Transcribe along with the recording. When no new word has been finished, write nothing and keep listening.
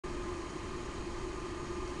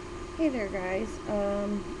Hey there guys,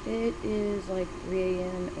 it is like 3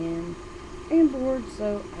 a.m. and I am bored,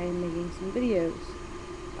 so I am making some videos.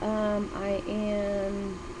 I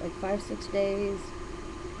am like 5-6 days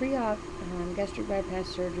pre-op gastric bypass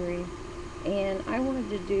surgery, and I wanted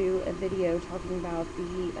to do a video talking about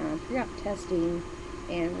the pre-op testing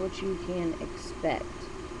and what you can expect.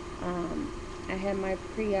 I had my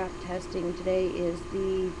pre-op testing. Today is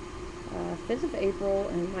the 5th of April,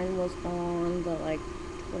 and mine was on the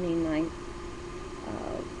 29th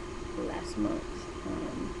last month.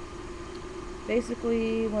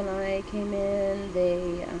 Basically, when I came in,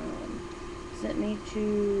 they sent me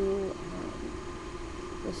to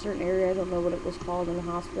a certain area. I don't know what it was called in the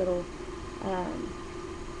hospital. I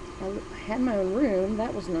had my own room.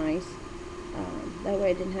 That was nice. That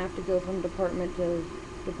way I didn't have to go from department to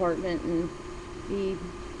department and be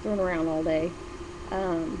thrown around all day.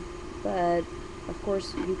 But of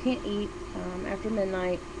course, you can't eat after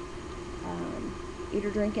midnight. Eat or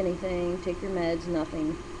drink anything, take your meds,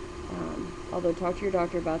 nothing. Although talk to your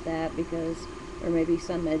doctor about that, because there may be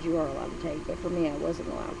some meds you are allowed to take, but for me I wasn't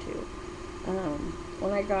allowed to.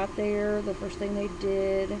 When I got there, the first thing they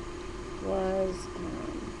did was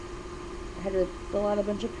I had to fill out a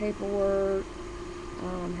bunch of paperwork,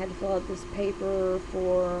 had to fill out this paper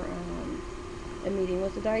for a meeting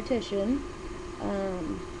with a dietitian.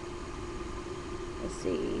 Let's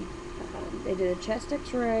see, they did a chest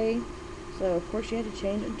x-ray. So, of course, you had to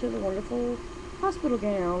change into the wonderful hospital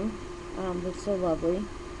gown that's so lovely.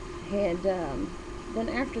 And then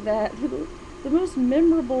after that, the most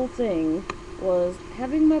memorable thing was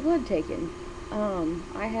having my blood taken.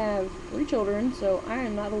 I have 3 children, so I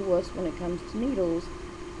am not a wuss when it comes to needles.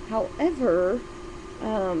 However,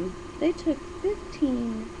 they took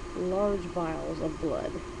 15 large vials of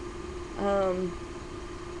blood.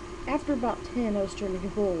 After about 10, I was starting to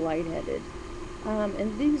get a little lightheaded.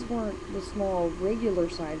 And these weren't the small,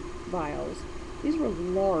 regular-sized vials. These were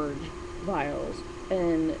large vials,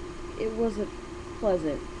 and it wasn't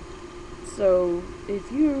pleasant. So,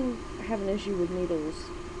 if you have an issue with needles,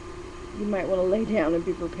 you might want to lay down and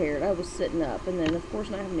be prepared. I was sitting up, and then, of course,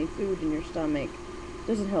 not having any food in your stomach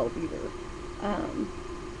doesn't help either.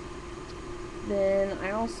 Then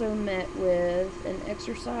I also met with an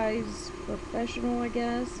exercise professional, I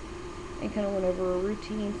guess, and kind of went over a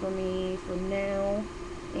routine for me for now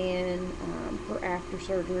and for after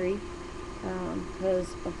surgery,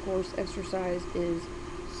 because of course exercise is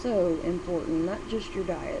so important, not just your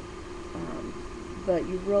diet, but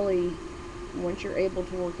you really, once you're able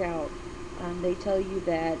to work out, they tell you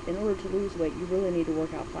that in order to lose weight you really need to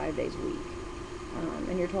work out 5 days a week,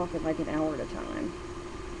 and you're talking like an hour at a time.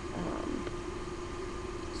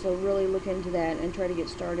 So really look into that and try to get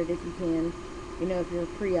started if you can. You know, if you're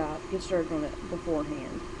pre-op, get started on it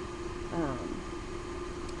beforehand.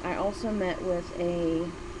 I also met with a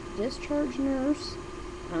discharge nurse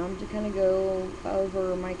to kind of go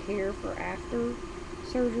over my care for after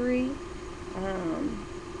surgery,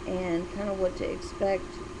 and kind of what to expect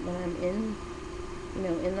when I'm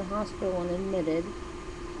in the hospital and admitted.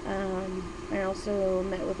 I also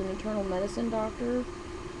met with an internal medicine doctor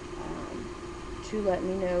to let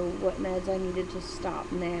me know what meds I needed to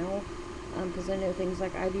stop now, because I know things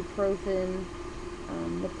like ibuprofen,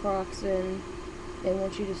 naproxen, they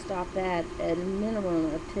want you to stop that at a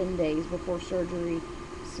minimum of 10 days before surgery.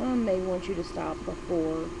 Some may want you to stop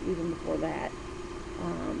even before that.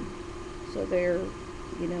 So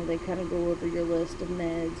they kind of go over your list of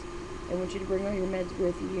meds. They want you to bring all your meds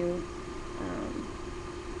with you,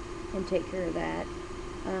 and take care of that.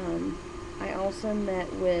 I also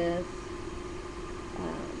met with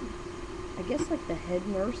I guess like the head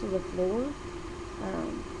nurse of the floor,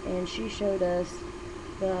 and she showed us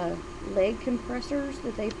the leg compressors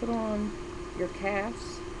that they put on your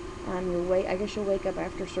calves. I guess you'll wake up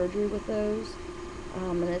after surgery with those,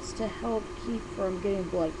 and it's to help keep from getting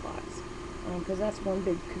blood clots, because that's one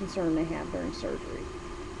big concern they have during surgery.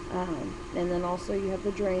 And then also you have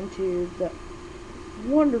the drain tube, the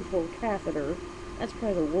wonderful catheter. That's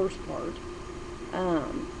probably the worst part.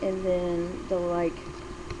 And then the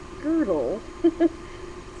girdle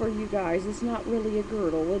for you guys. It's not really a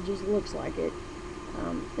girdle, it just looks like it.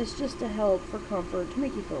 It's just to help for comfort, to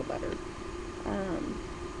make you feel better.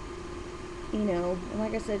 And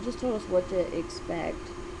like I said, just told us what to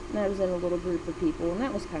expect. And I was in a little group of people, and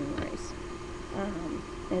that was kind of nice.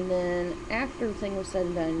 And then after everything was said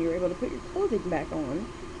and done, you were able to put your clothing back on.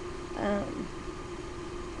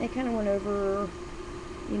 They kind of went over,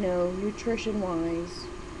 nutrition-wise,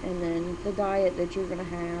 and then the diet that you're going to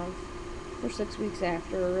have for 6 weeks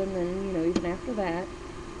after, and then, even after that.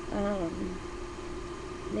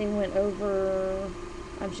 They went over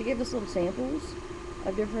She gave us little samples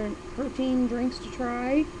of different protein drinks to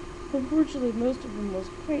try. Unfortunately, most of them was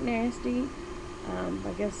quite nasty.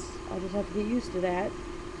 I guess I'll just have to get used to that.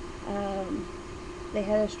 They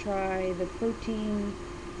had us try the protein.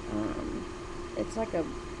 It's like a,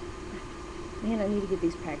 man, I need to get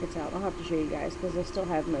these packets out. I'll have to show you guys because I still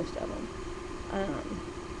have most of them.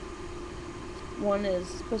 One is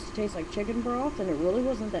supposed to taste like chicken broth, and it really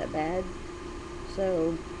wasn't that bad.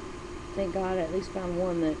 So, thank God I at least found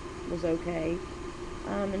one that was okay.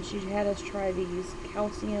 And she had us try these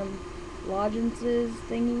calcium lozenges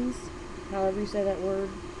thingies, however you say that word.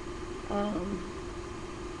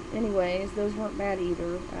 Anyways, those weren't bad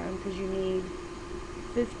either, because you need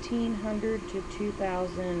 1,500 to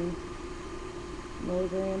 2,000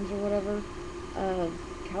 milligrams or whatever of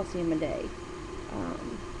calcium a day.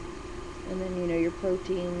 And then, your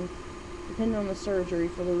protein, depending on the surgery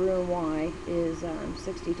for the Roux-en-Y, is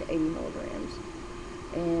 60 to 80 milligrams.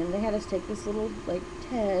 And they had us take this little,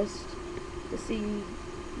 test to see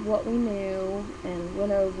what we knew and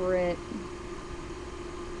went over it.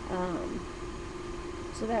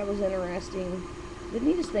 So that was interesting. The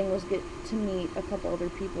neatest thing was get to meet a couple other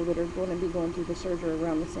people that are going to be going through the surgery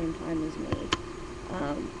around the same time as me.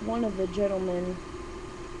 One of the gentlemen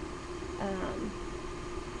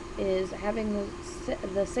is having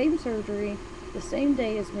the same surgery the same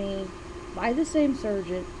day as me by the same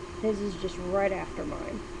surgeon. His is just right after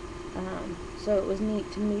mine. So it was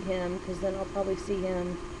neat to meet him, because then I'll probably see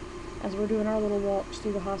him as we're doing our little walks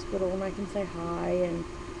through the hospital, and I can say hi, and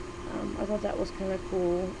I thought that was kind of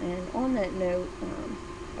cool. And on that note,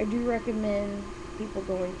 I do recommend people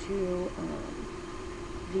going to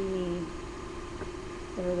the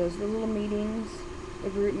little meetings, the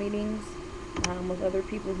group meetings, with other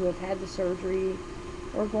people who have had the surgery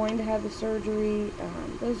or going to have the surgery.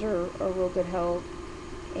 Those are a real good help.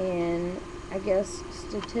 And I guess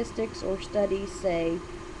statistics or studies say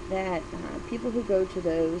that people who go to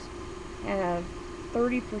those have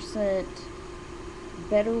 30%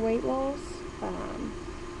 better weight loss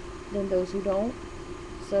than those who don't.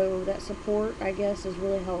 So that support, I guess, is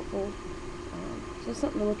really helpful. So it's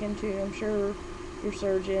something to look into. I'm sure your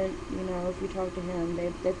surgeon, if you talk to him,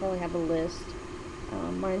 they probably have a list.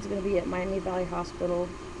 Mine's going to be at Miami Valley Hospital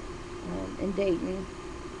in Dayton,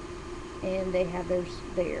 and they have theirs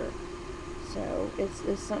there. So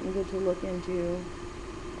it's something good to look into.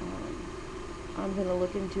 I'm going to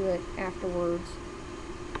look into it afterwards,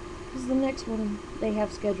 because the next one they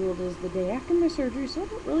have scheduled is the day after my surgery, so I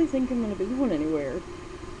don't really think I'm going to be going anywhere.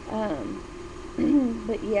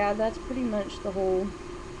 But yeah, that's pretty much the whole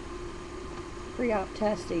pre-op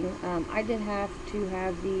testing. I did have to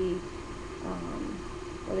have the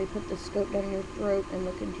where they put the scope down your throat and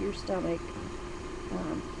look into your stomach.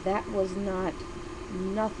 That was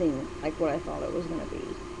nothing like what I thought it was going to be.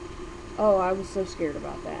 Oh, I was so scared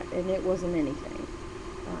about that, and it wasn't anything.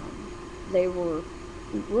 They were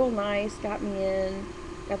real nice, got me in,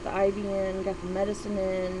 got the IV in, got the medicine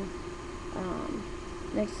in.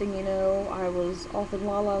 Next thing you know, I was off in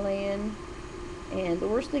La La Land, and the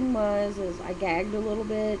worst thing is I gagged a little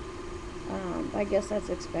bit. I guess that's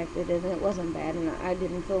expected, and it wasn't bad, and I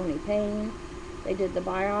didn't feel any pain. They did the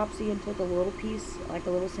biopsy and took a little piece, like a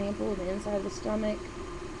little sample of the inside of the stomach,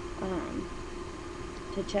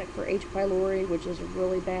 to check for H. pylori, which is a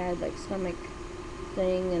really bad, stomach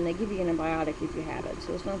thing, and they give you an antibiotic if you have it,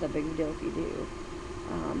 so it's not that big of a deal if you do.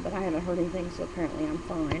 But I haven't heard anything, so apparently I'm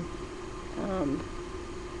fine.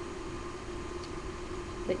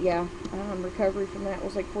 But yeah, recovery from that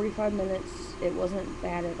was 45 minutes. It wasn't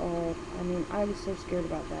bad at all. I mean, I was so scared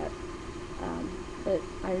about that. But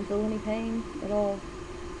I didn't feel any pain at all.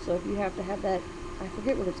 So if you have to have that, I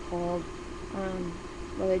forget what it's called,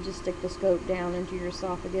 where they just stick the scope down into your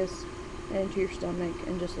esophagus and into your stomach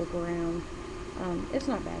and just look around. It's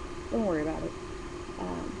not bad. Don't worry about it.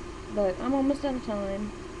 But I'm almost out of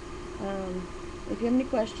time. If you have any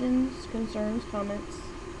questions, concerns, comments,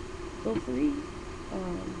 feel free.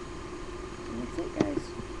 And that's it, guys.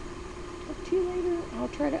 Talk to you later. I'll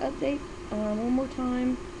try to update one more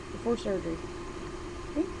time before surgery.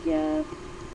 Thank ya.